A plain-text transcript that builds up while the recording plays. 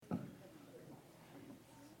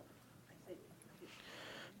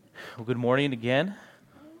Well, good morning again.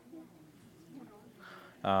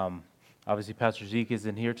 Obviously, Pastor Zeke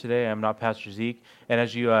isn't here today. I'm not Pastor Zeke. And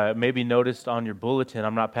as you maybe noticed on your bulletin,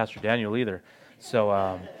 I'm not Pastor Daniel either.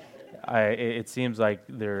 So it seems like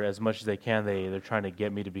they're, as much as they can, they're trying to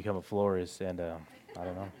get me to become a florist. And I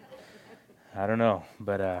don't know.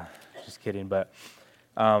 But just kidding. But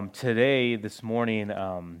today, this morning,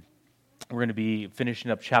 we're going to be finishing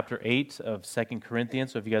up chapter 8 of 2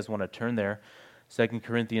 Corinthians. So if you guys want to turn there, 2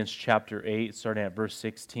 Corinthians chapter 8, starting at verse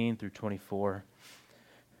 16 through 24.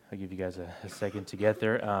 I'll give you guys a second to get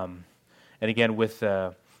there. And again,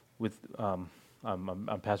 I'm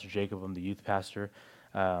Pastor Jacob. I'm the youth pastor.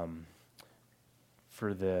 For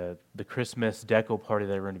the Christmas deco party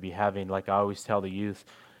that we're going to be having, like I always tell the youth,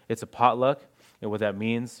 it's a potluck. And what that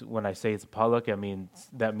means when I say it's a potluck,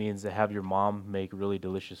 that means to have your mom make really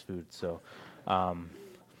delicious food. So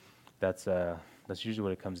that's usually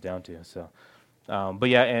what it comes down to. So. But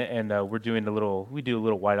yeah, and we do a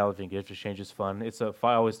little white elephant gift exchange. It's fun.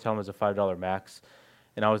 I always tell them it's a $5 max,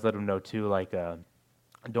 and I always let them know too, like,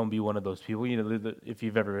 don't be one of those people. You know, if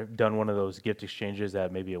you've ever done one of those gift exchanges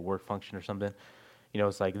at maybe a work function or something, you know,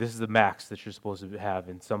 it's like, this is the max that you're supposed to have,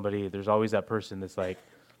 and there's always that person that's like,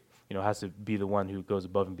 you know, has to be the one who goes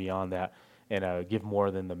above and beyond that and give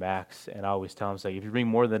more than the max. And I always tell them, it's like, if you bring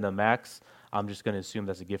more than the max, I'm just going to assume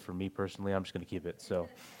that's a gift for me personally. I'm just going to keep it. So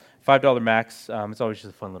 $5 max. It's always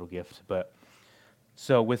just a fun little gift. But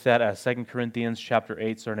so with that, 2 Corinthians chapter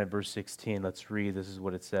 8, starting at verse 16, let's read. This is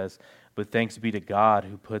what it says. But thanks be to God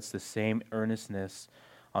who puts the same earnestness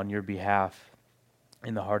on your behalf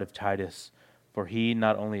in the heart of Titus. For he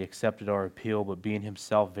not only accepted our appeal, but being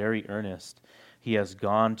himself very earnest, he has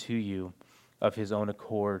gone to you of his own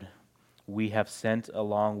accord. We have sent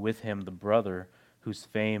along with him the brother whose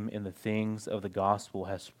fame in the things of the gospel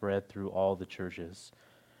has spread through all the churches.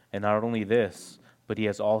 And not only this, but he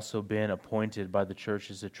has also been appointed by the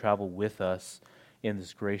churches to travel with us in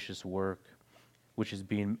this gracious work, which is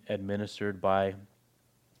being administered by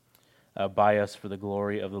us for the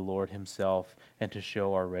glory of the Lord himself and to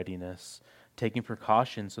show our readiness, taking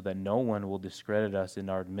precautions so that no one will discredit us in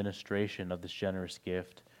our administration of this generous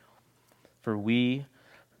gift. For we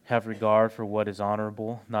have regard for what is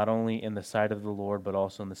honorable, not only in the sight of the Lord, but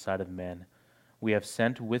also in the sight of men. We have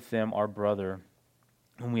sent with them our brother,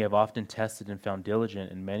 whom we have often tested and found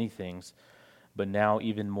diligent in many things, but now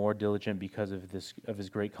even more diligent because of his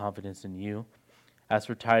great confidence in you. As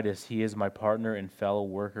for Titus, he is my partner and fellow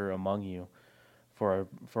worker among you for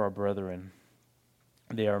our brethren.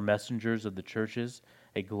 They are messengers of the churches,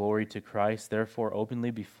 a glory to Christ. Therefore,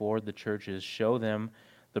 openly before the churches, show them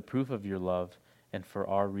the proof of your love and for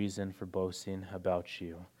our reason for boasting about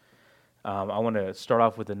you. I want to start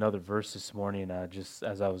off with another verse this morning, just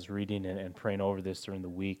as I was reading and praying over this during the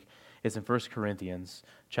week. It's in 1 Corinthians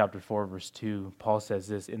chapter 4, verse 2. Paul says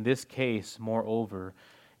this, "In this case, moreover,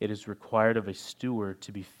 it is required of a steward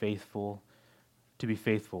to be faithful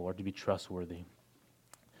or to be trustworthy."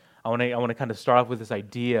 I want to kind of start off with this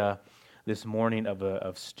idea this morning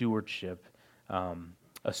of stewardship.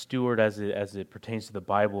 A steward, as it pertains to the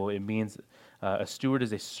Bible, it means a steward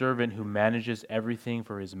is a servant who manages everything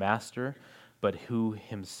for his master, but who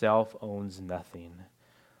himself owns nothing.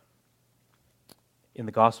 In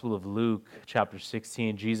the Gospel of Luke, chapter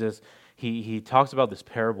 16, Jesus, he talks about this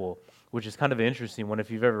parable, which is kind of interesting.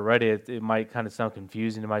 If you've ever read it, it might kind of sound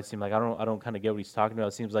confusing. It might seem like I don't kind of get what he's talking about.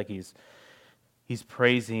 It seems like he's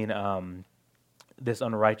praising this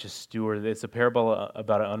unrighteous steward. It's a parable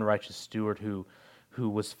about an unrighteous steward who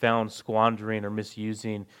was found squandering or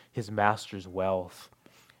misusing his master's wealth.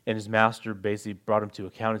 And his master basically brought him to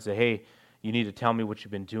account and said, "Hey, you need to tell me what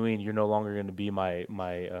you've been doing. You're no longer going to be my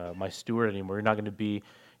steward anymore. You're not going to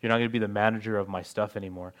be the manager of my stuff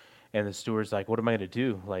anymore." And the steward's like, "What am I going to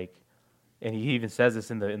do?" And he even says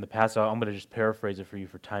this in the past. I'm going to just paraphrase it for you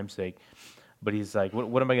for time's sake. But he's like,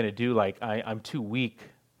 "What am I going to do? I'm too weak.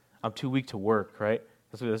 I'm too weak to work." Right?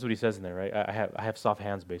 That's what he says in there. Right? I have soft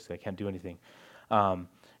hands. Basically, I can't do anything. And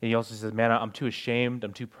he also says, "Man, I'm too ashamed.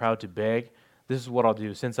 I'm too proud to beg. This is what I'll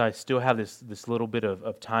do. Since I still have this little bit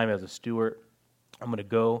of time as a steward, I'm going to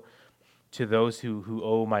go to those who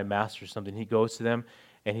owe my master something." He goes to them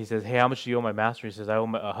and he says, "Hey, how much do you owe my master?" He says, "I owe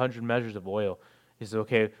 100 measures of oil." He says,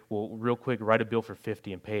 "Okay, well, real quick, write a bill for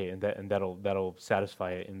 50 and pay it, and that'll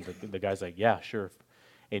satisfy it." And the guy's like, "Yeah, sure."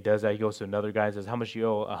 And he does that. He goes to another guy and says, "How much do you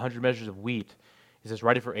owe?" 100 measures of wheat. He says,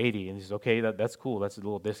 "Write it for 80. And he says, "Okay, that's cool. That's a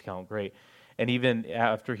little discount. Great." And even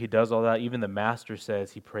after he does all that, even the master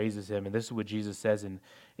says, he praises him. And this is what Jesus says in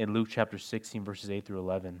Luke chapter 16, verses 8 through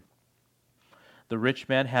 11. "The rich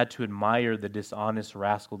man had to admire the dishonest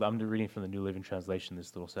rascal." I'm reading from the New Living Translation,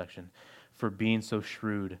 this little section. "For being so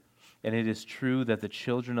shrewd. And it is true that the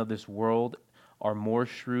children of this world are more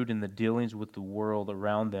shrewd in the dealings with the world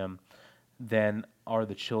around them than are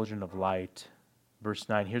the children of light. Verse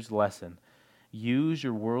 9, here's the lesson. Use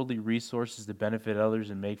your worldly resources to benefit others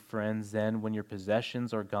and make friends. Then, when your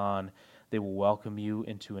possessions are gone, they will welcome you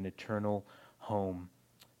into an eternal home.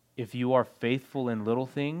 If you are faithful in little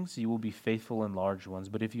things, you will be faithful in large ones.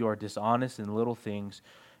 But if you are dishonest in little things,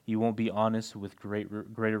 you won't be honest with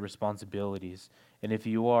greater responsibilities. And if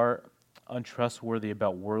you are untrustworthy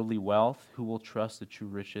about worldly wealth, who will trust the true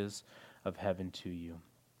riches of heaven to you?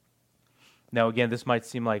 Now, again, this might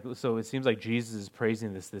seem like, so it seems like Jesus is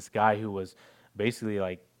praising this guy who was basically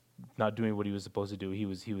like not doing what he was supposed to do. He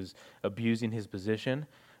was abusing his position.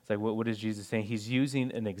 It's like, what is Jesus saying? He's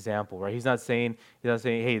using an example, right? He's not saying,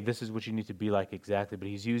 hey, this is what you need to be like exactly, but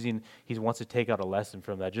he wants to take out a lesson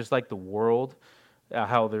from that. Just like the world,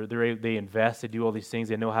 how they invest, they do all these things,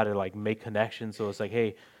 they know how to like make connections. So it's like,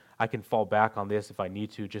 hey, I can fall back on this if I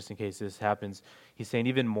need to, just in case this happens. He's saying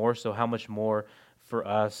even more so, how much more for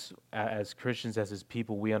us as Christians, as His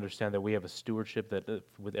people, we understand that we have a stewardship that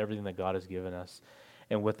with everything that God has given us,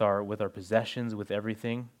 and with our possessions, with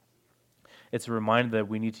everything. It's a reminder that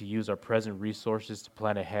we need to use our present resources to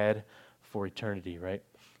plan ahead for eternity, right?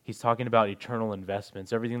 He's talking about eternal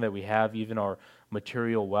investments. Everything that we have, even our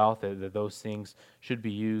material wealth, that those things should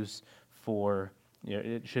be used for,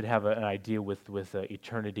 it should have an idea with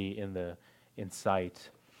eternity in sight.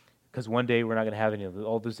 Because one day we're not going to have any of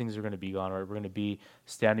all those things are going to be gone, right? We're going to be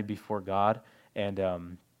standing before God, and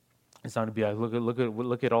it's not going to be like,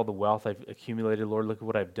 look at all the wealth I've accumulated, Lord. Look at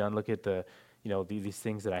what I've done. Look at these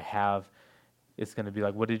things that I have. It's going to be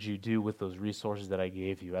like, what did you do with those resources that I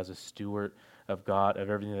gave you as a steward of God, of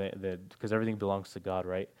everything because everything belongs to God,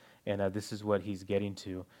 right? And this is what he's getting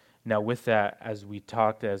to. Now, with that, as we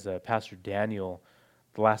talked as Pastor Daniel,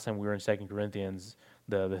 the last time we were in 2 Corinthians,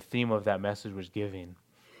 the theme of that message was giving,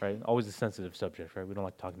 right? Always a sensitive subject, right? We don't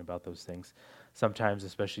like talking about those things sometimes,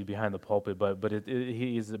 especially behind the pulpit, but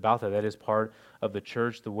he is about that. That is part of the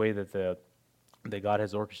church, the way that God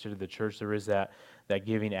has orchestrated the church. There is that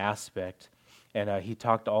giving aspect. And he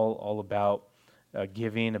talked all about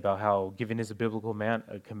giving, about how giving is a biblical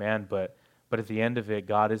command, but at the end of it,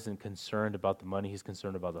 God isn't concerned about the money. He's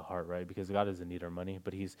concerned about the heart, right? Because God doesn't need our money,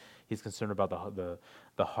 but he's concerned about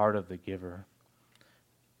the heart of the giver,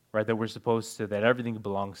 right? That we're supposed to, that everything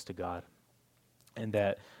belongs to God, and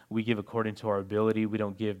that we give according to our ability. We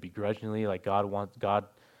don't give begrudgingly, like God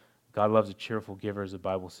loves a cheerful giver, as the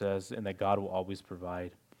Bible says, and that God will always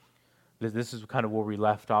provide. This is kind of where we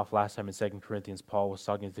left off last time in 2 Corinthians. Paul was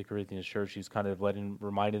talking to the Corinthians church. He was kind of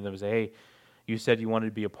reminding them, say, hey, you said you wanted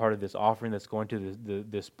to be a part of this offering that's going to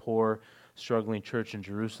this poor, struggling church in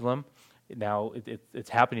Jerusalem. Now,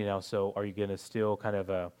 it's happening now, so are you going to still kind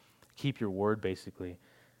of keep your word, basically?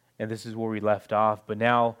 And this is where we left off. But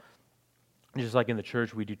now, just like in the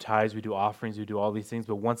church, we do tithes, we do offerings, we do all these things.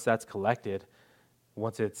 But once it's collected,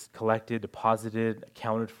 deposited,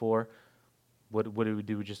 accounted for, what do we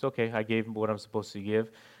do? Just, okay, I gave what I'm supposed to give.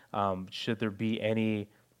 Should there be any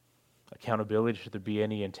accountability? Should there be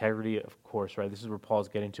any integrity? Of course, right? This is where Paul's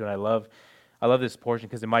getting to, and I love this portion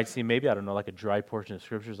because it might seem maybe, I don't know, like a dry portion of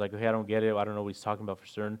Scripture. It's like, okay, I don't get it. I don't know what he's talking about for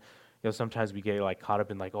certain. Sometimes we get like caught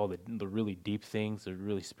up in like all the really deep things, the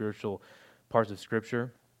really spiritual parts of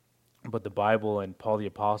Scripture. But the Bible and Paul the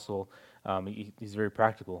Apostle, he's very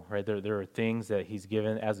practical, right? There are things that he's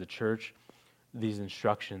given as a church, these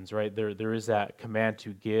instructions, right? There is that command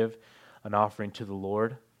to give an offering to the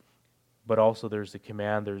Lord, but also there's the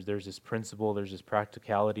command, there's this principle, there's this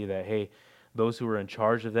practicality that, hey, those who are in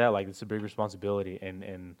charge of that, like, it's a big responsibility,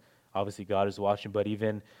 and obviously God is watching. But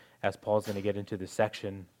even as Paul's going to get into this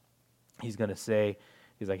section, he's going to say,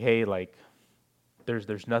 he's like, hey, like,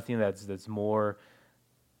 there's nothing that's more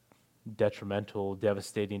detrimental,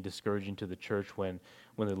 devastating, discouraging to the church when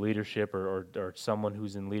the leadership or someone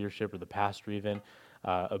who's in leadership or the pastor even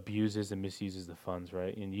abuses and misuses the funds,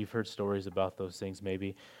 right? And you've heard stories about those things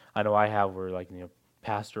maybe. I know I have, where like,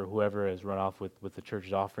 pastor or whoever has run off with the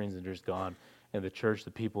church's offerings and just gone. And the church,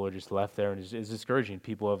 the people are just left there, and it's discouraging.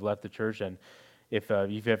 People have left the church, and if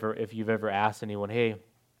you've ever asked anyone, hey,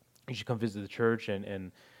 you should come visit the church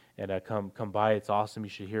and come by, it's awesome, you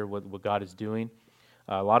should hear what God is doing.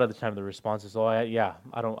 A lot of the time, the response is, "Oh, yeah,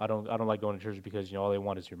 I don't like going to church because all they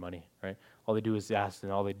want is your money, right? All they do is ask,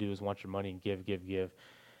 and all they do is want your money and give,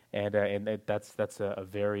 and that's a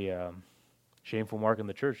very shameful mark in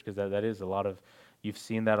the church, because that is a lot of, you've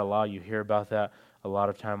seen that a lot, you hear about that a lot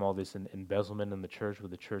of time, all this embezzlement in the church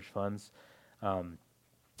with the church funds.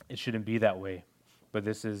 It shouldn't be that way, but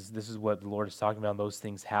this is what the Lord is talking about. Those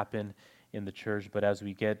things happen in the church, but as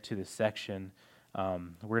we get to this section,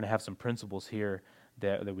 we're going to have some principles here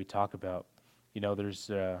that we talk about. There's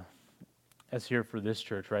as here for this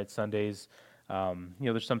church, right? Sundays,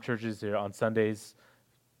 there's some churches there on Sundays.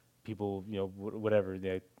 People, whatever.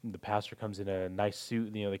 The pastor comes in a nice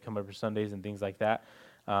suit. They come every Sundays and things like that.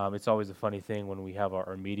 It's always a funny thing when we have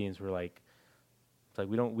our meetings. We're like, it's like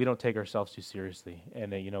we don't take ourselves too seriously,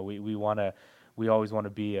 and we always want to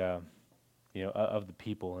be of the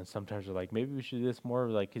people. And sometimes we're like, maybe we should do this more,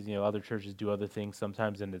 like, because other churches do other things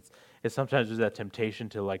sometimes, and it's sometimes there's that temptation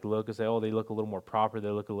to like look and say, oh, they look a little more proper, they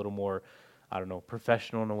look a little more, I don't know,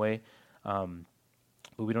 professional in a way.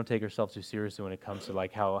 But we don't take ourselves too seriously when it comes to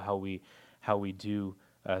like how we do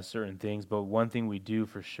certain things. But one thing we do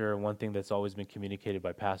for sure, one thing that's always been communicated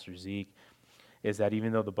by Pastor Zeke, is that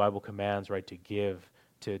even though the Bible commands, right, to give,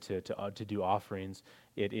 to do offerings,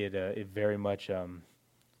 it very much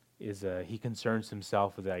is he concerns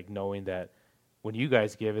himself with like knowing that when you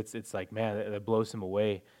guys give, it's like, man, that blows him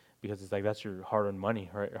away, because it's like that's your hard-earned money,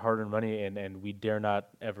 right? Hard-earned money, and we dare not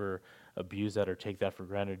ever abuse that or take that for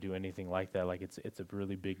granted or do anything like that. Like it's a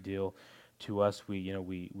really big deal to us.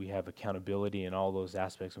 We have accountability in all those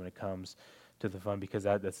aspects when it comes to the fund, because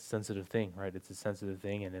that's a sensitive thing, right? It's a sensitive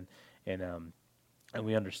thing, and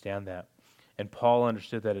we understand that. And Paul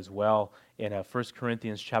understood that as well. In 1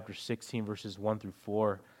 Corinthians chapter 16, verses 1 through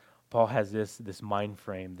 4, Paul has this mind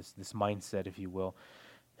frame, this mindset, if you will.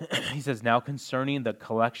 He says, now concerning the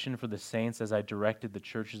collection for the saints, as I directed the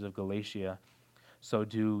churches of Galatia, so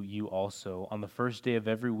do you also. On the first day of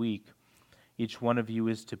every week, each one of you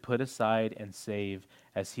is to put aside and save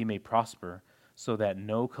as he may prosper, so that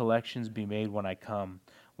no collections be made when I come.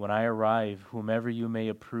 When I arrive, whomever you may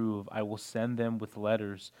approve, I will send them with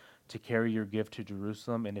letters to carry your gift to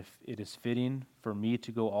Jerusalem, and if it is fitting for me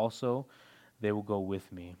to go also, they will go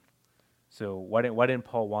with me. So why didn't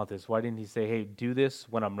Paul want this? Why didn't he say, hey, do this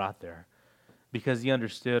when I'm not there? Because he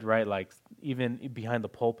understood, right, like even behind the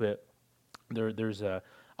pulpit, there's a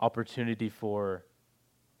opportunity for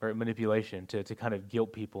manipulation to kind of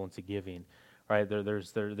guilt people into giving, right? There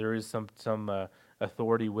is some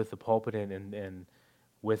authority with the pulpit, and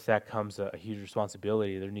with that comes a huge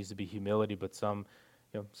responsibility. There needs to be humility, but some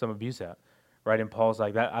abuse that, right? And Paul's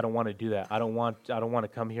like, that I don't want to do that. I don't want to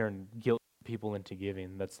come here and guilt people into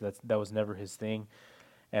giving. That was never his thing,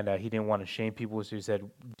 and he didn't want to shame people. So he said,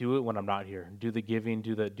 do it when I'm not here. Do the giving.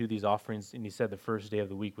 Do these offerings. And he said the first day of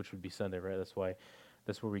the week, which would be Sunday, right? That's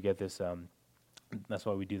where we get this. That's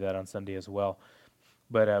why we do that on Sunday as well.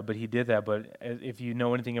 But he did that. But if you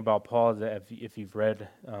know anything about Paul, if you've read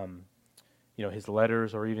his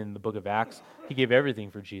letters or even the book of Acts, he gave everything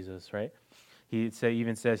for Jesus, right? He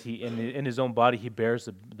even says he in his own body he bears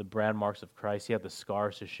the brand marks of Christ. He had the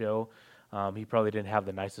scars to show. He probably didn't have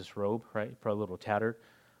the nicest robe, right? Probably a little tattered.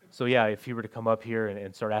 So yeah, if he were to come up here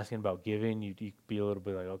and start asking about giving, you'd be a little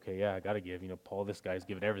bit like, okay, yeah, I got to give. Paul, this guy's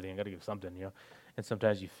giving everything. I got to give something, And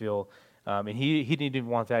sometimes you feel, and he didn't even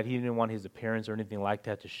want that. He didn't want his appearance or anything like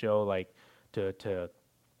that to show, like to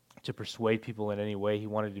persuade people in any way. He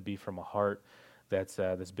wanted to be from a heart that's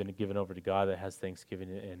been given over to God, that has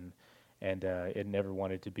thanksgiving, and it never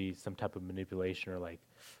wanted to be some type of manipulation or like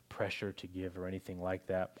pressure to give or anything like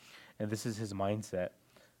that. And this is his mindset.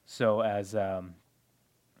 So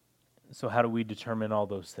so how do we determine all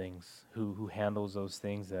those things? Who handles those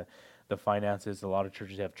things? The finances. A lot of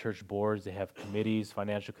churches have church boards. They have committees,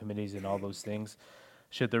 financial committees, and all those things.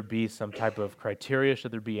 Should there be some type of criteria?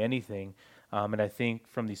 Should there be anything? And I think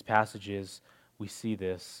from these passages we see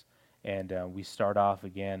this, and we start off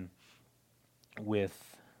again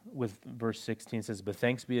with verse 16. It says, "But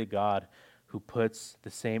thanks be to God, who puts the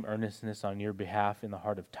same earnestness on your behalf in the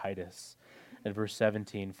heart of Titus." And verse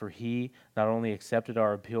 17, "For he not only accepted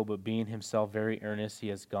our appeal, but being himself very earnest, he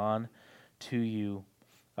has gone to you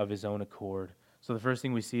of his own accord." So the first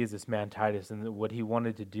thing we see is this man Titus, and what he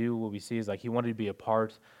wanted to do, what we see is like he wanted to be a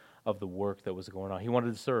part of the work that was going on. He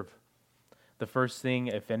wanted to serve. The first thing,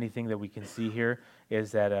 if anything, that we can see here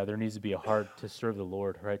is that there needs to be a heart to serve the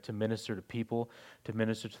Lord, right? To minister to people, to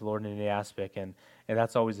minister to the Lord in any aspect, and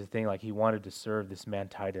that's always the thing. Like he wanted to serve this man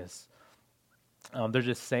Titus. There's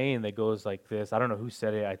a saying that goes like this. I don't know who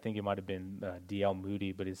said it. I think it might have been D.L.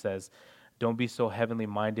 Moody, but it says, "Don't be so heavenly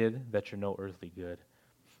minded that you're no earthly good."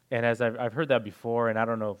 And as I've heard that before, and I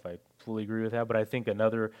don't know if I fully agree with that, but I think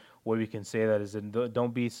another way we can say that is,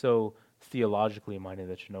 don't be so theologically minded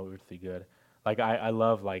that you're no earthly good. Like I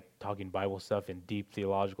love like talking Bible stuff and deep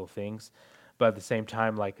theological things, but at the same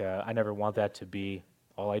time, like I never want that to be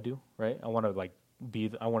all I do, right? I want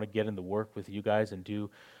to get in the work with you guys and do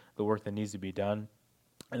the work that needs to be done.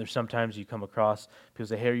 And there's sometimes you come across people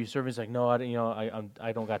say, "Hey, are you serving?" It's like, "No,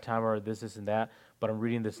 I don't got time or this and that." But I'm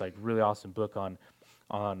reading this like really awesome book on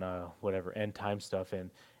whatever end time stuff, and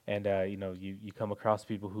you come across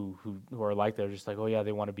people who are like that, are just like, oh yeah,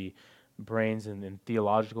 they want to be brains and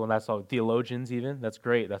theological, and that's all, theologians even. That's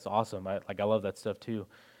great. That's awesome. I love that stuff too.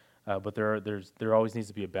 But there always needs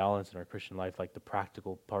to be a balance in our Christian life. Like the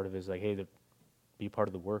practical part of it is like, hey, be part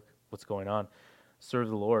of the work. What's going on? Serve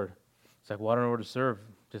the Lord. It's like, well, I don't know where to serve.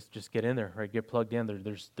 Just get in there, right? Get plugged in.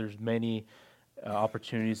 There's many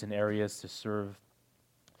opportunities and areas to serve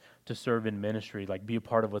in ministry, like be a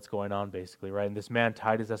part of what's going on, basically, right? And this man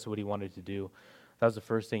Titus, that's what he wanted to do. That was the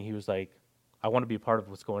first thing. He was like, I want to be a part of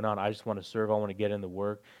what's going on. I just want to serve. I want to get in the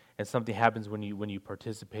work. And something happens when you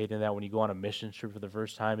participate in that. When you go on a mission trip for the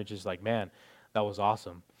first time, it's just like, man, that was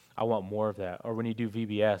awesome. I want more of that. Or when you do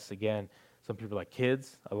VBS, again, some people are like,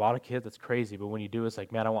 kids, a lot of kids, that's crazy. But when you do, it's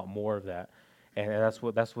like, man, I want more of that. And that's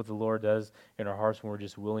what the Lord does in our hearts when we're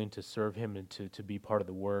just willing to serve Him and to be part of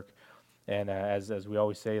the work. And as we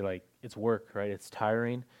always say, like, it's work, right? It's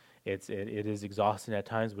tiring. It is exhausting at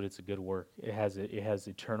times, but it's a good work. It has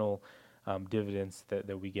eternal dividends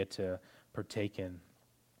that we get to partake in.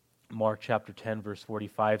 Mark chapter 10, verse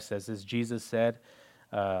 45 says this: Jesus said,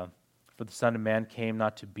 "For the Son of Man came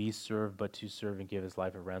not to be served, but to serve and give His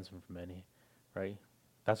life a ransom for many." Right?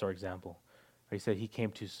 That's our example. He said He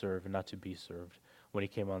came to serve and not to be served when He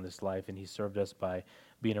came on this life, and He served us by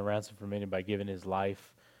being a ransom for many, by giving His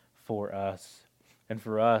life for us. And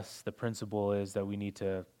for us, the principle is that we need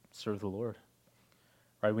to serve the Lord.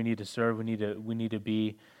 Right? We need to serve. We need to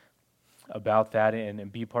be about that and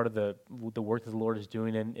be part of the work that the Lord is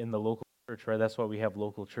doing in the local church. Right? That's why we have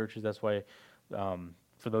local churches. That's why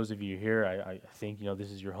for those of you here, I think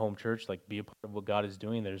this is your home church. Like, be a part of what God is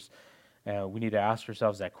doing. We need to ask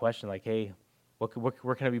ourselves that question. Like, hey,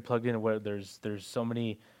 where can I be plugged in? There's so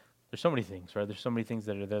many things, right? There's so many things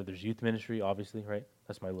that are there. There's youth ministry, obviously, right?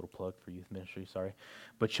 That's my little plug for youth ministry, sorry.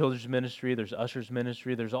 But children's ministry, there's ushers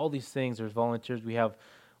ministry, there's all these things. There's volunteers. We have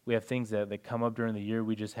things that come up during the year.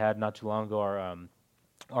 We just had not too long ago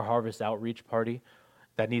our harvest outreach party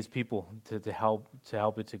that needs people to help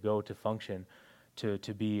it to go to function, to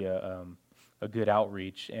be a good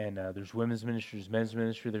outreach. And there's women's ministry, there's men's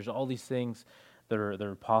ministry. There's all these things that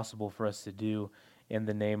are possible for us to do in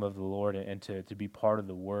the name of the Lord and to be part of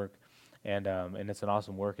the work. And it's an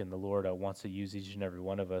awesome work, and the Lord wants to use each and every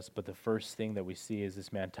one of us. But the first thing that we see is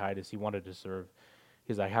this man Titus. He wanted to serve.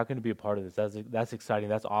 He's like, how can I be a part of this? That's exciting.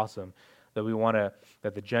 That's awesome. That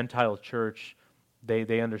the Gentile church,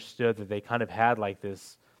 they understood that they kind of had like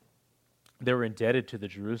this. They were indebted to the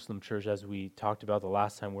Jerusalem church, as we talked about the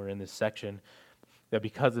last time we were in this section. That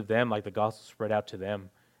because of them, like, the gospel spread out to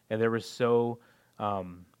them, and they were so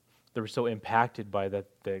impacted by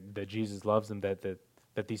that Jesus loves them,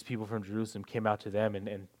 that these people from Jerusalem came out to them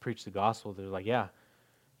and preached the gospel. They're like, yeah,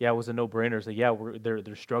 it was a no-brainer. It's like, yeah,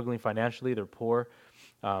 they're struggling financially, they're poor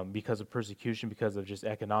because of persecution, because of just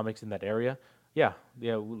economics in that area. Yeah,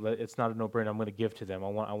 it's not a no-brainer. I'm going to give to them. I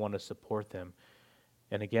want to support them.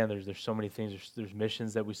 And again, there's so many things. There's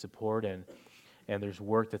missions that we support, and there's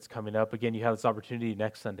work that's coming up. Again, you have this opportunity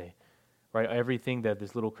next Sunday, right? Everything that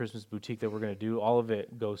this little Christmas boutique that we're going to do, all of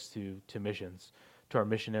it goes to missions, to our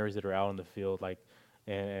missionaries that are out in the field, like.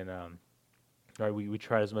 Right, we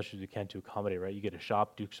try as much as we can to accommodate, right? You get to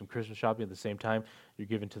shop, do some Christmas shopping at the same time, you're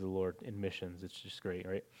giving to the Lord in missions. It's just great,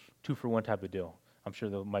 right? 2-for-1 type of deal. I'm sure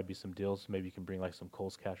there might be some deals. Maybe you can bring like some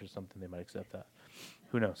Kohl's Cash or something. They might accept that.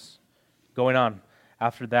 Who knows? Going on.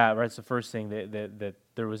 After that, right, it's the first thing that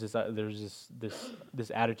there was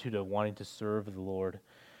this attitude of wanting to serve the Lord.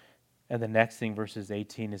 And the next thing, verses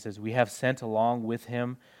 18, it says, "We have sent along with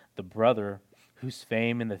him the brother whose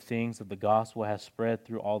fame in the things of the gospel has spread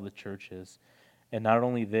through all the churches. And not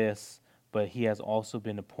only this, but he has also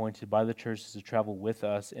been appointed by the churches to travel with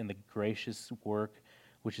us in the gracious work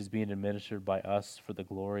which is being administered by us for the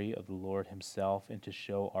glory of the Lord himself and to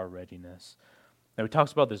show our readiness." Now, he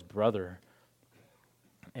talks about this brother,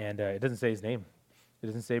 and it doesn't say his name. It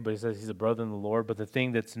doesn't say, but it says he's a brother in the Lord. But the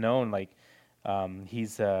thing that's known, like, it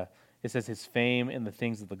says his fame in the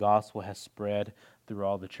things of the gospel has spread through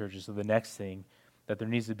all the churches. So the next thing, that there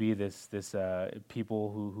needs to be this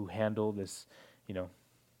people who handle this,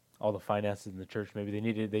 all the finances in the church.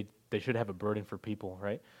 Maybe they should have a burden for people,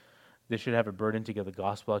 right? They should have a burden to get the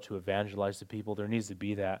gospel out, to evangelize the people. There needs to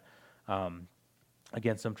be that.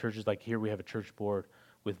 Again, some churches, like here, we have a church board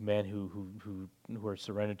with men who are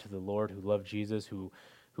surrendered to the Lord, who love Jesus, who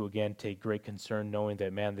again take great concern, knowing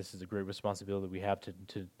that, man, this is a great responsibility we have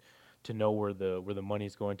to know where the money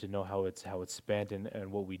is going, to know how it's spent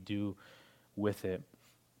and what we do with it.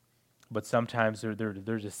 but sometimes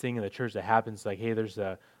there's this thing in the church that happens like, hey, there's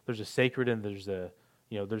a sacred and there's a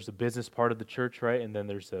there's a business part of the church, right? And then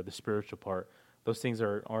there's the spiritual part. Those things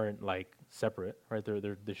aren't like separate, right?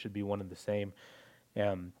 They should be one and the same.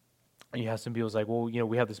 And you have some people's like, well,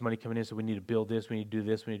 we have this money coming in, so we need to build this, we need to do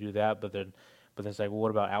this, we need to do that. But then it's like, well,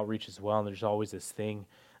 what about outreach as well? And there's always this thing,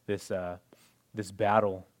 this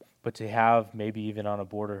battle. But to have maybe even on a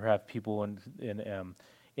board or have people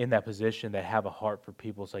in that position that have a heart for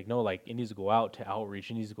people, it's like, no, like it needs to go out to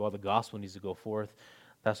outreach. It needs to go out. The gospel needs to go forth.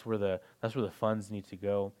 That's where the funds need to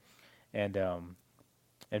go. And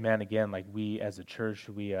man, again, like we as a church,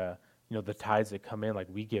 we the tithes that come in, like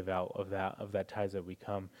we give out of that tithes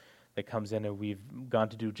that comes in, and we've gone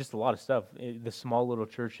to do just a lot of stuff. The small little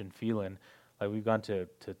church in Phelan, like we've gone to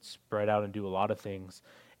spread out and do a lot of things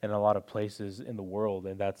in a lot of places in the world,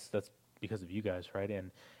 and that's because of you guys, right?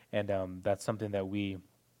 And that's something that we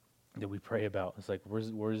pray about. It's like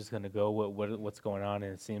where's this going to go? What's going on?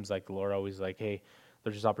 And it seems like the Lord always like, hey,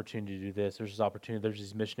 there's this opportunity to do this. There's this opportunity. There's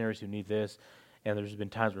these missionaries who need this, and there's been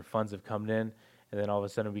times where funds have come in, and then all of a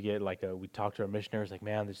sudden we get like we talk to our missionaries like,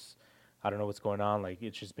 man, I don't know what's going on. Like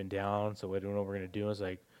it's just been down, so we don't know what we're going to do. It's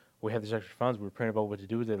like we have these extra funds. We're praying about what to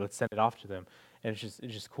do with it. Let's send it off to them. And it's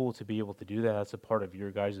just cool to be able to do that. That's a part of your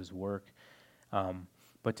guys' work.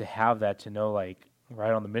 But to have that, to know like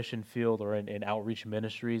right on the mission field or in outreach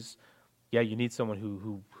ministries, yeah, you need someone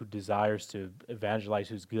who desires to evangelize,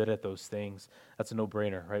 who's good at those things. That's a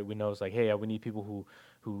no-brainer, right? We know it's like, hey, yeah, we need people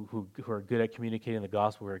who are good at communicating the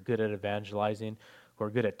gospel, who are good at evangelizing, who are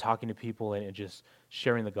good at talking to people and just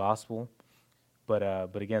sharing the gospel.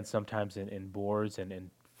 But again, sometimes in boards and in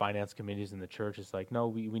finance committees in the church, it's like, no,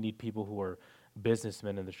 we need people who are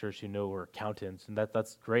businessmen in the church who are accountants, and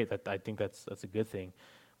that's great. I think that's a good thing,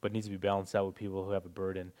 but it needs to be balanced out with people who have a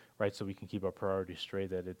burden, right? So we can keep our priorities straight.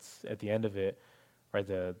 That it's at the end of it, right?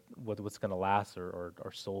 What's going to last are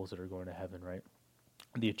souls that are going to heaven, right?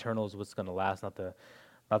 The eternal is what's going to last, not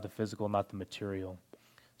the physical, not the material.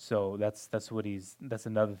 So that's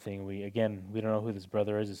another thing. We don't know who this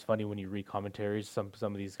brother is. It's funny when you read commentaries. Some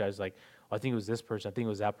of these guys like, I think it was this person. I think it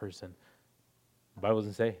was that person. The Bible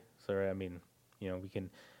doesn't say. So I mean, we can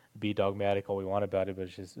be dogmatic all we want about it, but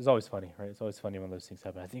it's always funny, right? It's always funny when those things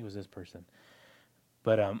happen. I think it was this person.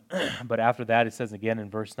 But but after that, it says again in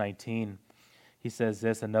verse 19, he says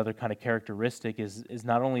this, another kind of characteristic is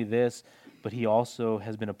not only this, but he also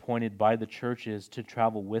has been appointed by the churches to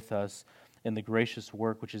travel with us in the gracious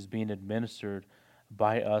work which is being administered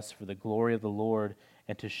by us for the glory of the Lord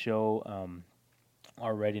and to show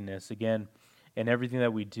our readiness. Again, in everything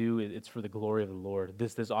that we do, it's for the glory of the Lord.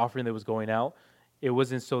 This offering that was going out, it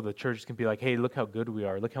wasn't so the church can be like, hey, look how good we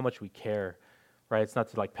are. Look how much we care, right? It's not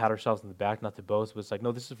to like pat ourselves in the back, not to boast, but it's like,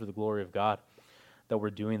 no, this is for the glory of God that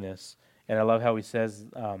we're doing this. And I love how he says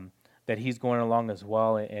that he's going along as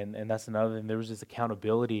well, and that's another thing. There was this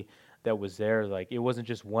accountability that was there. Like it wasn't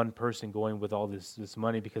just one person going with all this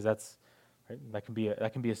money, because that's right, that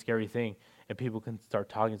can be a scary thing, and people can start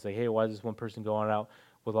talking and say, hey, why is this one person going out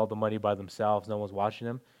with all the money by themselves? No one's watching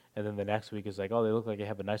them. And then the next week is like, oh, they look like they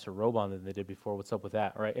have a nicer robe on than they did before. What's up with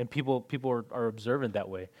that, right? And people are observant that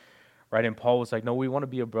way, right? And Paul was like, no, we want to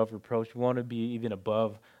be above reproach. We want to be even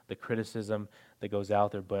above the criticism that goes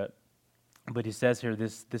out there. But he says here,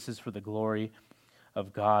 this is for the glory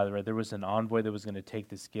of God, right? There was an envoy that was going to take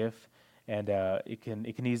this gift, and it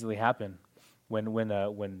can easily happen when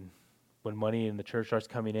money in the church starts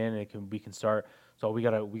coming in, and we can start. So we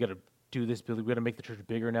gotta do this. We gotta make the church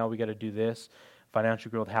bigger now. We gotta do this.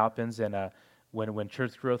 Financial growth happens, and when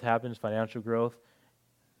church growth happens, financial growth,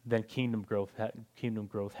 then kingdom growth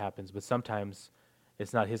happens. But sometimes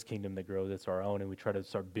it's not His kingdom that grows; it's our own, and we try to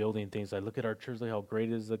start building things. Like, look at our church, look how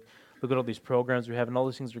great it is. Look at all these programs we have, and all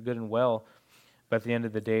these things are good and well. But at the end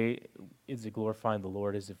of the day, is it glorifying the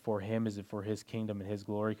Lord? Is it for Him? Is it for His kingdom and His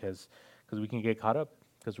glory? Because we can get caught up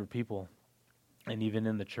because we're people. And even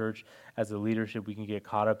in the church, as a leadership, we can get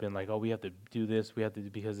caught up in like, oh, we have to do this. We have to,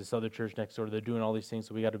 because this other church next door, they're doing all these things,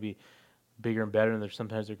 so we got to be bigger and better. And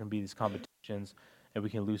sometimes there can be these competitions, and we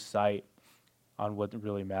can lose sight on what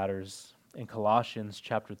really matters. In Colossians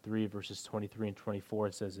chapter 3, verses 23 and 24,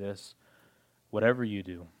 it says this, whatever you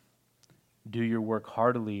do your work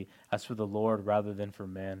heartily as for the Lord rather than for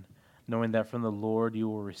men, knowing that from the Lord you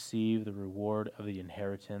will receive the reward of the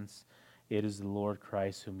inheritance. It is the Lord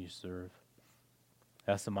Christ whom you serve.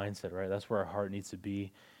 That's the mindset, right? That's where our heart needs to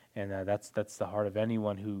be, and that's the heart of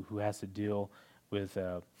anyone who has to deal with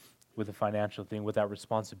a financial thing, with that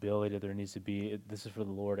responsibility. There needs to be, this is for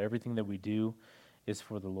the Lord. Everything that we do is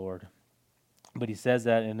for the Lord. But he says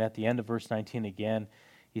that, and at the end of verse 19 again,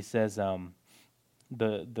 he says,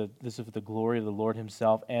 this is the glory of the Lord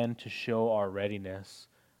Himself, and to show our readiness.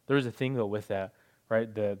 There is a thing though with that,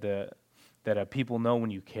 right? That people know when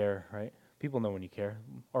you care, right? People know when you care,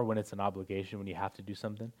 or when it's an obligation, when you have to do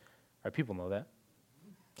something, right? People know that.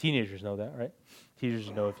 Teenagers know that, right? Teenagers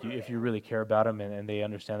know if you really care about them, and they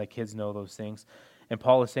understand that. Kids know those things. And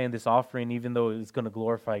Paul is saying this offering, even though it's going to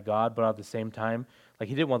glorify God, but at the same time, like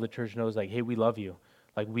he didn't want the church to know, like, hey, we love you,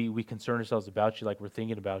 like we concern ourselves about you, like we're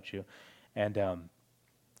thinking about you, and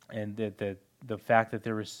the fact that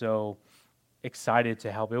they were so excited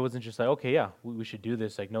to help, it wasn't just like, okay, yeah, we should do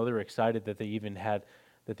this. Like, no, they were excited that they even had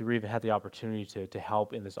the opportunity to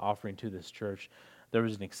help in this offering to this church. There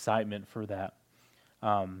was an excitement for that.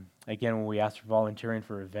 Again, when we ask for volunteering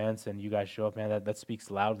for events and you guys show up, man, that speaks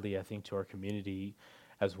loudly, I think, to our community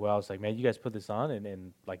as well. It's like, man, you guys put this on,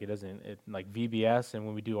 and like like VBS, and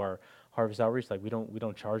when we do our harvest outreach, like we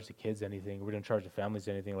don't charge the kids anything, we don't charge the families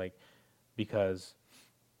anything, like, because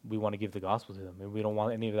we want to give the gospel to them, and we don't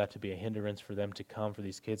want any of that to be a hindrance for them to come, for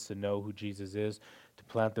these kids to know who Jesus is, to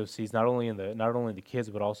plant those seeds, not only in the kids,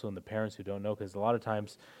 but also in the parents who don't know, because a lot of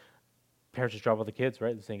times parents just drop off the kids,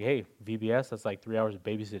 right? They're saying, hey, VBS, that's like 3 hours of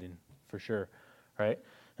babysitting for sure, right?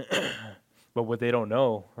 But what they don't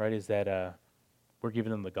know, right, is that we're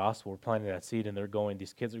giving them the gospel, we're planting that seed, and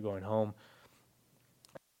these kids are going home,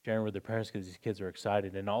 sharing with their parents because these kids are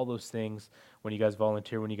excited. And all those things, when you guys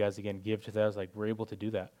volunteer, when you guys, again, give to that, it's like we're able to do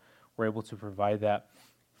that. We're able to provide that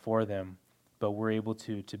for them, but we're able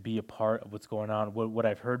to be a part of what's going on. What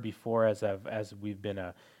I've heard before as we've been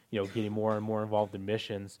getting more and more involved in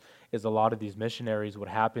missions, is a lot of these missionaries, what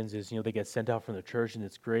happens is, they get sent out from the church, and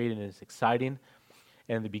it's great and it's exciting.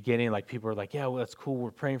 And in the beginning, like, people are like, yeah, well, that's cool, we're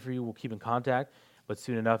praying for you, we'll keep in contact. But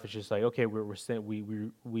soon enough, it's just like, okay, we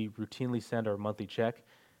routinely send our monthly check,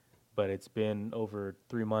 but it's been over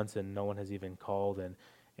 3 months and no one has even called and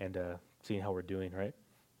seen how we're doing, right?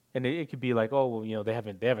 And it could be like, oh, well, they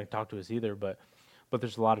haven't talked to us either, but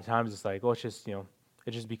there's a lot of times it's like, oh, it's just,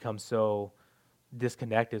 it just becomes so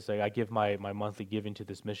disconnected. It's like, I give my monthly giving to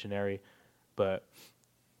this missionary, and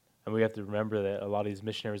we have to remember that a lot of these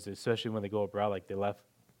missionaries, especially when they go abroad, like, they left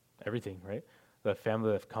everything, right? The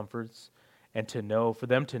family left comforts, and for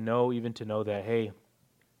them to know, even to know that, hey,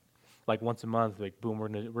 like, once a month, like, boom, we're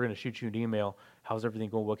gonna shoot you an email. How's everything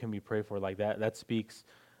going? What can we pray for? Like, that speaks.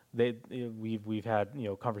 We've had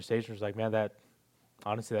conversations like, man, that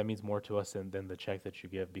honestly, that means more to us than the check that you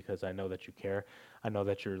give, because I know that you care. I know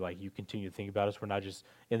that you continue to think about us. We're not just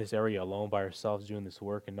in this area alone by ourselves doing this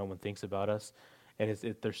work, and no one thinks about us. And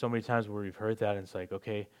there's so many times where we've heard that, and it's like,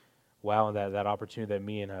 okay, wow, and that opportunity that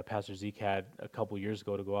me and Pastor Zeke had a couple years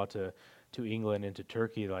ago to go out to England and to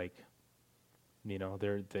Turkey, like,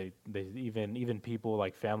 they even people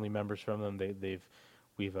like family members from them,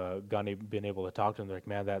 we've been able to talk to them. They're like,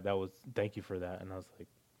 man, that was, thank you for that. And I was like,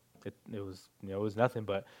 it was it was nothing,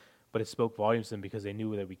 but it spoke volumes to them because they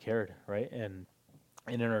knew that we cared, right? And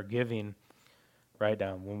in our giving, right,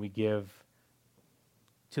 when we give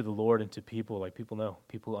to the Lord and to people, like, people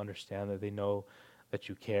understand that, they know that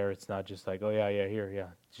you care. It's not just like, oh yeah, here, yeah,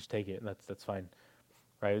 just take it, and that's fine.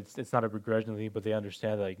 Right, it's not a begrudgingly, but they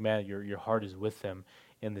understand that, like, man, your heart is with them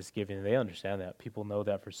in this giving. And they understand that. People know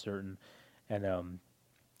that for certain, and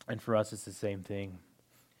for us, it's the same thing.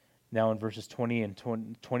 Now in verses 20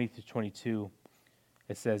 to 22,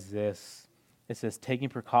 it says this. It says, taking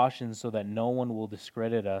precautions so that no one will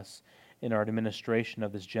discredit us in our administration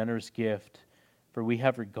of this generous gift, for we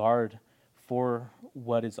have regard for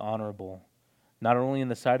what is honorable, not only in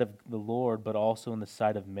the sight of the Lord, but also in the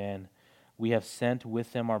sight of men. We have sent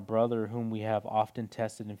with them our brother, whom we have often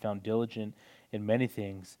tested and found diligent in many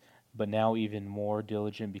things, but now even more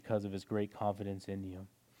diligent because of his great confidence in you.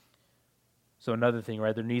 So another thing,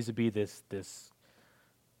 right? There needs to be this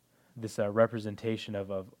representation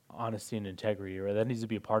of honesty and integrity, right? That needs to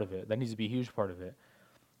be a part of it. That needs to be a huge part of it,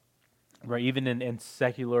 right? Even in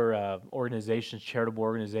secular organizations, charitable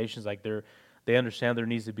organizations, like, they understand there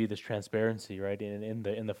needs to be this transparency, right? In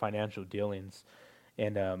the financial dealings.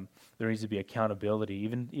 And there needs to be accountability,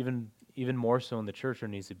 even more so in the church. There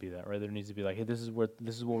needs to be that, right? There needs to be like, hey, this is what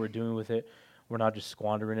we're doing with it. We're not just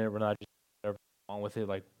squandering it. We're not just on with it.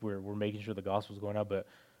 Like, we're making sure the gospel's going out. But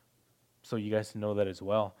so you guys know that as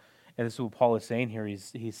well. And this is what Paul is saying here.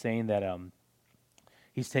 He's saying that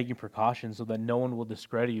he's taking precautions so that no one will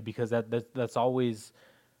discredit you, because that's always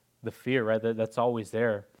the fear, right? That's always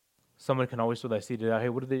there. Someone can always throw that seed out. Hey,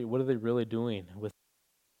 what are they really doing with?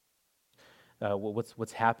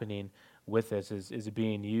 What's happening with this? Is it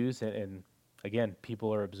being used? And again,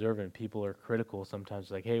 people are observant. People are critical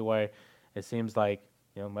sometimes. Like, hey, why? It seems like,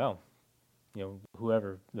 well,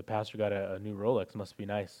 whoever, the pastor got a new Rolex, must be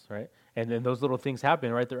nice, right? And then those little things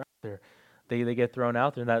happen, right? They're out there. They get thrown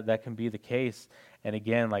out there, and that can be the case. And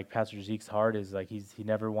again, like Pastor Zeke's heart is like he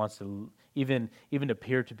never wants to even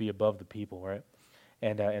appear to be above the people, right?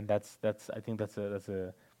 And that's I think that's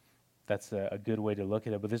a good way to look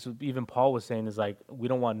at it. But this even Paul was saying is like we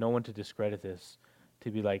don't want no one to discredit this,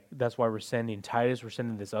 to be like that's why we're sending Titus, we're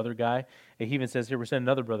sending this other guy. And he even says here we're sending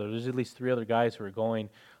another brother. There's at least 3 other guys who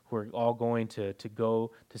are all going to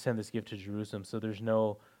go to send this gift to Jerusalem. So there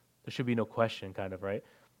should be no question, kind of, right?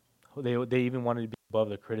 They even wanted to be above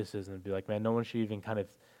the criticism and be like, man, no one should even kind of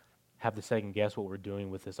have to second guess what we're doing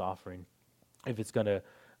with this offering, if it's going to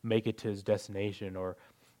make it to his destination, or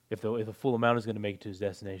if the full amount is going to make it to his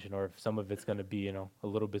destination, or if some of it's going to be, a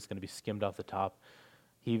little bit's going to be skimmed off the top.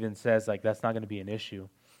 He even says like that's not going to be an issue,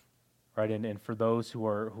 right? And for those who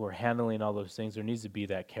are handling all those things, there needs to be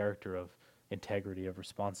that character of integrity, of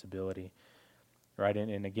responsibility, right?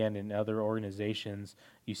 And again, in other organizations,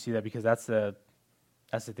 you see that because that's the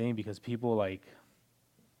thing, because people like,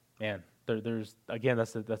 man, there's again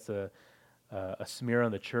that's a smear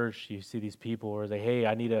on the church. You see these people where they, hey,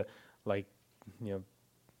 I need to, like,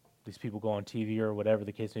 these people go on TV or whatever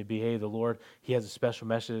the case may be. Hey, the Lord, He has a special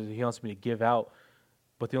message He wants me to give out,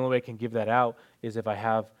 but the only way I can give that out is if I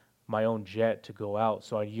have my own jet to go out.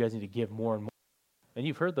 So you guys need to give more and more. And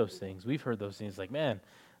you've heard those things. We've heard those things. Like, man,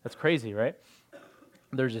 that's crazy, right?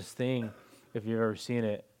 There's this thing, if you've ever seen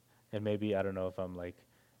it, and maybe, I don't know if I'm like,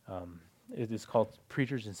 it's called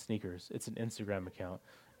Preachers and Sneakers. It's an Instagram account.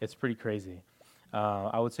 It's pretty crazy.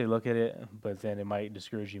 I would say look at it, but then it might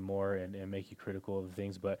discourage you more and make you critical of the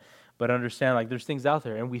things. But understand, like, there's things out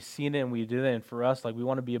there, and we've seen it, and we do that. And for us, like, we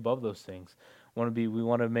want to be above those things. We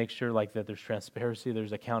want to make sure, like, that there's transparency,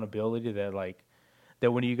 there's accountability, that, like,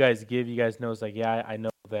 that when you guys give, you guys know it's like, yeah, I know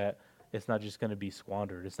that it's not just going to be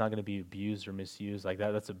squandered. It's not going to be abused or misused like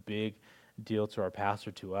that. That's a big deal to our pastor,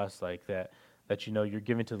 to us, like that you're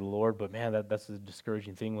giving to the Lord, but man, that's a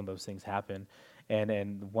discouraging thing when those things happen.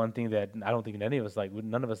 And one thing that I don't think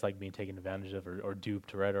none of us like being taken advantage of or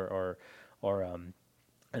duped, right? Or and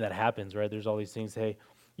that happens, right? There's all these things. Hey,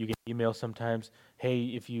 you get emails sometimes. Hey,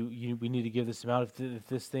 if we need to give this amount.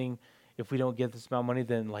 If we don't get this amount of money,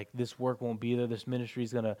 then like this work won't be there. This ministry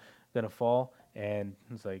is gonna fall. And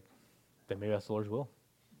it's like, then maybe that's the Lord's will.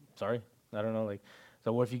 Sorry, I don't know. Like,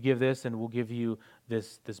 so what if you give this, and we'll give you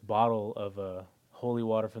this bottle of holy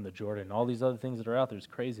water from the Jordan? All these other things that are out there is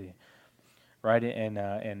crazy, right?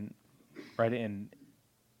 And right, and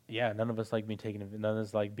yeah, none of us like being none of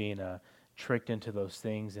us like being tricked into those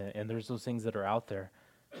things. And there's those things that are out there,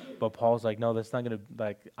 but Paul's like, no, that's not gonna,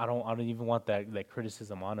 like, I don't even want that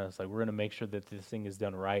criticism on us. Like, we're gonna make sure that this thing is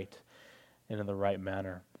done right and in the right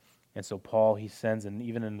manner. And so Paul, he sends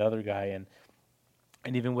even another guy,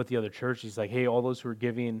 and even with the other church, he's like, hey, all those who are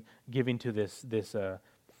giving to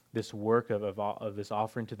this work of this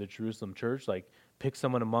offering to the Jerusalem church, like, pick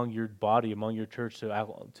someone among your body, among your church,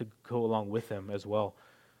 to go along with them as well.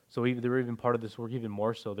 So they were even part of this work even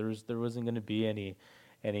more so. There wasn't going to be any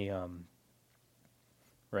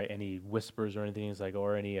any whispers or anything, like,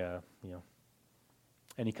 or any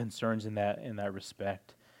concerns in that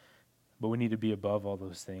respect. But we need to be above all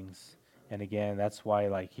those things. And again, that's why,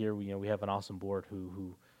 like, here we have an awesome board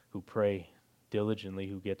who pray diligently,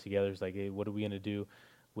 who get together. It's like, hey, what are we going to do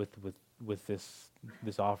with this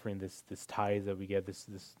offering, this tithe that we get, this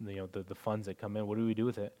the funds that come in? What do we do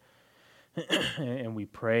with it? And we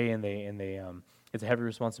pray, and they it's a heavy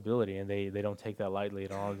responsibility, and they don't take that lightly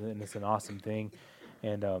at all. And it's an awesome thing,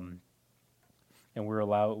 and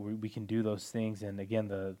we can do those things. And again,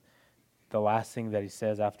 the last thing that he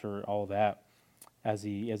says after all that, as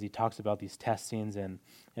he talks about these testings and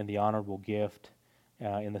the honorable gift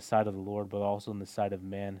in the sight of the Lord, but also in the sight of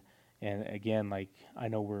men. And again, like, I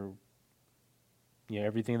know we're,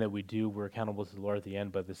 everything that we do, we're accountable to the Lord at the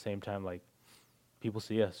end, but at the same time, like, people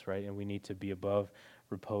see us, right? And we need to be above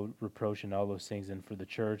reproach and all those things. And for the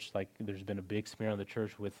church, like, there's been a big smear on the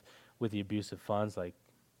church with the abuse of funds. Like,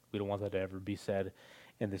 we don't want that to ever be said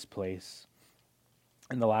in this place.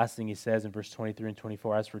 And the last thing he says in verse 23 and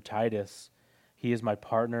 24, as for Titus, he is my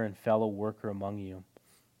partner and fellow worker among you.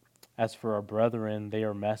 As for our brethren, they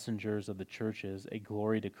are messengers of the churches, a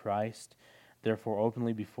glory to Christ. Therefore,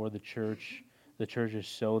 openly before the churches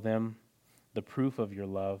show them the proof of your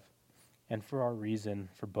love, and for our reason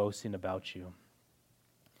for boasting about you.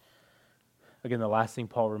 Again, the last thing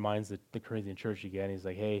Paul reminds the Corinthian church again, he's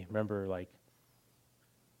like, hey, remember, like,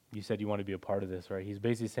 you said you want to be a part of this, right? He's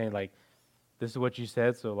basically saying, like, this is what you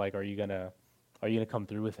said, so, like, are you gonna come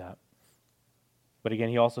through with that? But again,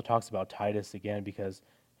 he also talks about Titus again, because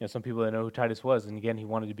some people that know who Titus was, and again, he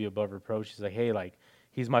wanted to be above reproach. He's like, hey, like,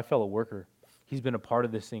 he's my fellow worker. He's been a part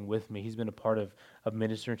of this thing with me. He's been a part of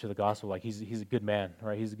ministering to the gospel. Like, he's a good man,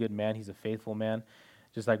 right? He's a good man. He's a faithful man.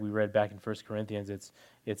 Just like we read back in 1 Corinthians,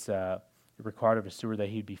 it's required of a steward that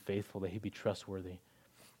he'd be faithful, that he'd be trustworthy.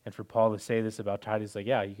 And for Paul to say this about Titus, like,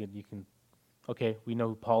 yeah, you can, okay, we know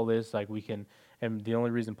who Paul is. Like, we can, and the only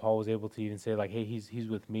reason Paul was able to even say, like, hey, he's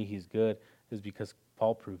with me, he's good, is because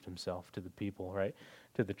Paul proved himself to the people, right?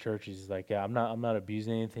 To the churches. He's like, yeah, I'm not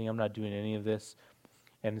abusing anything. I'm not doing any of this.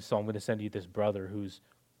 And so I'm going to send you this brother who's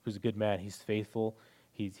a good man. He's faithful.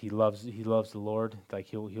 He loves the Lord. Like,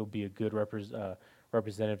 he'll be a good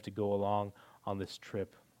representative to go along on this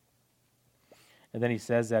trip. And then he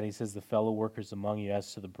says the fellow workers among you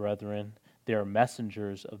as to the brethren, they are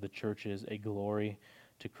messengers of the churches, a glory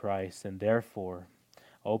to Christ, and therefore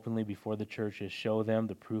openly before the churches show them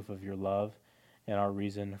the proof of your love and our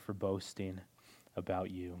reason for boasting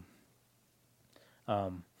about you.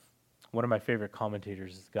 One of my favorite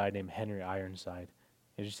commentators is a guy named Henry Ironside.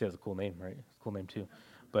 He just has a cool name, right? It's a cool name too.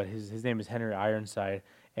 But his name is Henry Ironside,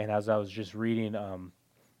 and as I was just reading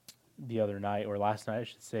the other night, or last night I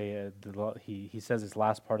should say, he says this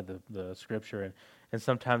last part of the scripture, and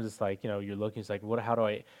sometimes it's like, you're looking, it's like, how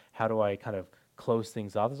do I kind of close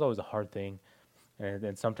things off? It's always a hard thing.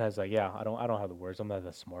 And sometimes, like, yeah, I don't have the words. I'm not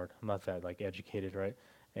that smart. I'm not that, like, educated, right?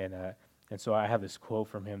 And so I have this quote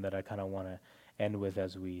from him that I kind of want to end with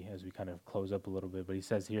as we kind of close up a little bit. But he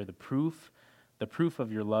says here, the proof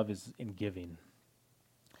of your love is in giving.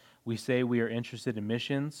 We say we are interested in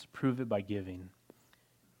missions, prove it by giving.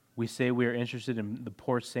 We say we are interested in the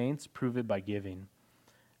poor saints, prove it by giving.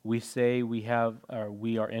 We say we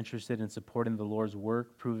are interested in supporting the Lord's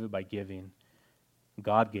work, prove it by giving.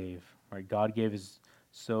 God gave, right? God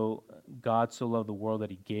so loved the world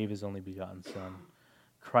that he gave his only begotten Son.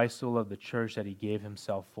 Christ so loved the church that he gave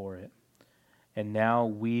himself for it. And now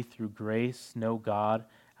we, through grace, know God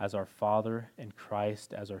as our Father and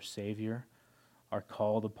Christ as our Savior, are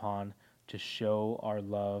called upon to show our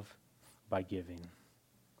love by giving.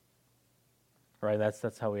 Right?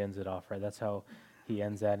 That's how he ends it off, right? That's how he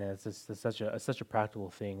ends that, and it's such a practical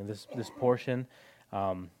thing. And this portion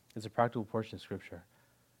is a practical portion of Scripture,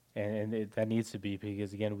 and that needs to be,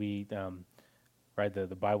 because again, right,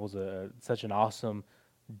 the Bible's such an awesome,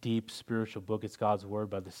 deep spiritual book. It's God's word,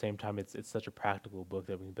 but at the same time, it's such a practical book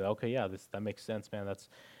that we can be like, okay, yeah, that makes sense, man.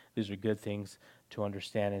 These are good things to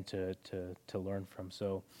understand and to learn from.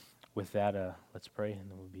 So, with that, let's pray, and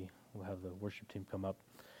then we'll have the worship team come up.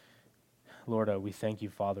 Lord, we thank you,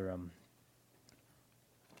 Father.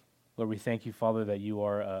 Lord, we thank you, Father, that you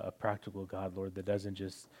are a practical God, Lord, that doesn't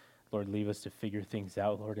just, Lord, leave us to figure things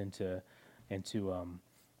out, Lord, and to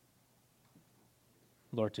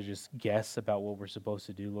Lord, to just guess about what we're supposed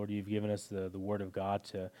to do. Lord, you've given us the Word of God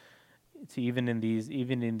to even in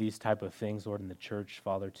these type of things, Lord, in the church,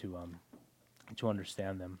 Father, to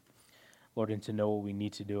understand them, Lord, and to know what we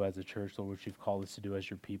need to do as a church, Lord, which you've called us to do as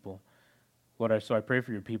your people. Lord, so I pray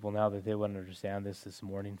for your people now that they would understand this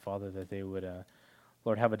morning, Father, that they would,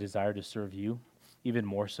 Lord, have a desire to serve you, even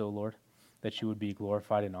more so, Lord, that you would be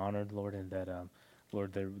glorified and honored, Lord, and that,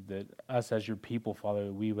 Lord, that us as your people,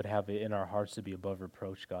 Father, we would have it in our hearts to be above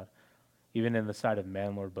reproach, God, even in the sight of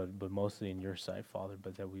man, Lord, but mostly in your sight, Father,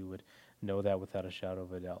 but that we would know that without a shadow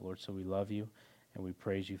of a doubt, Lord. So we love you, and we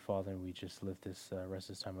praise you, Father, and we just lift this rest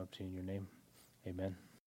of this time up to you in your name. Amen.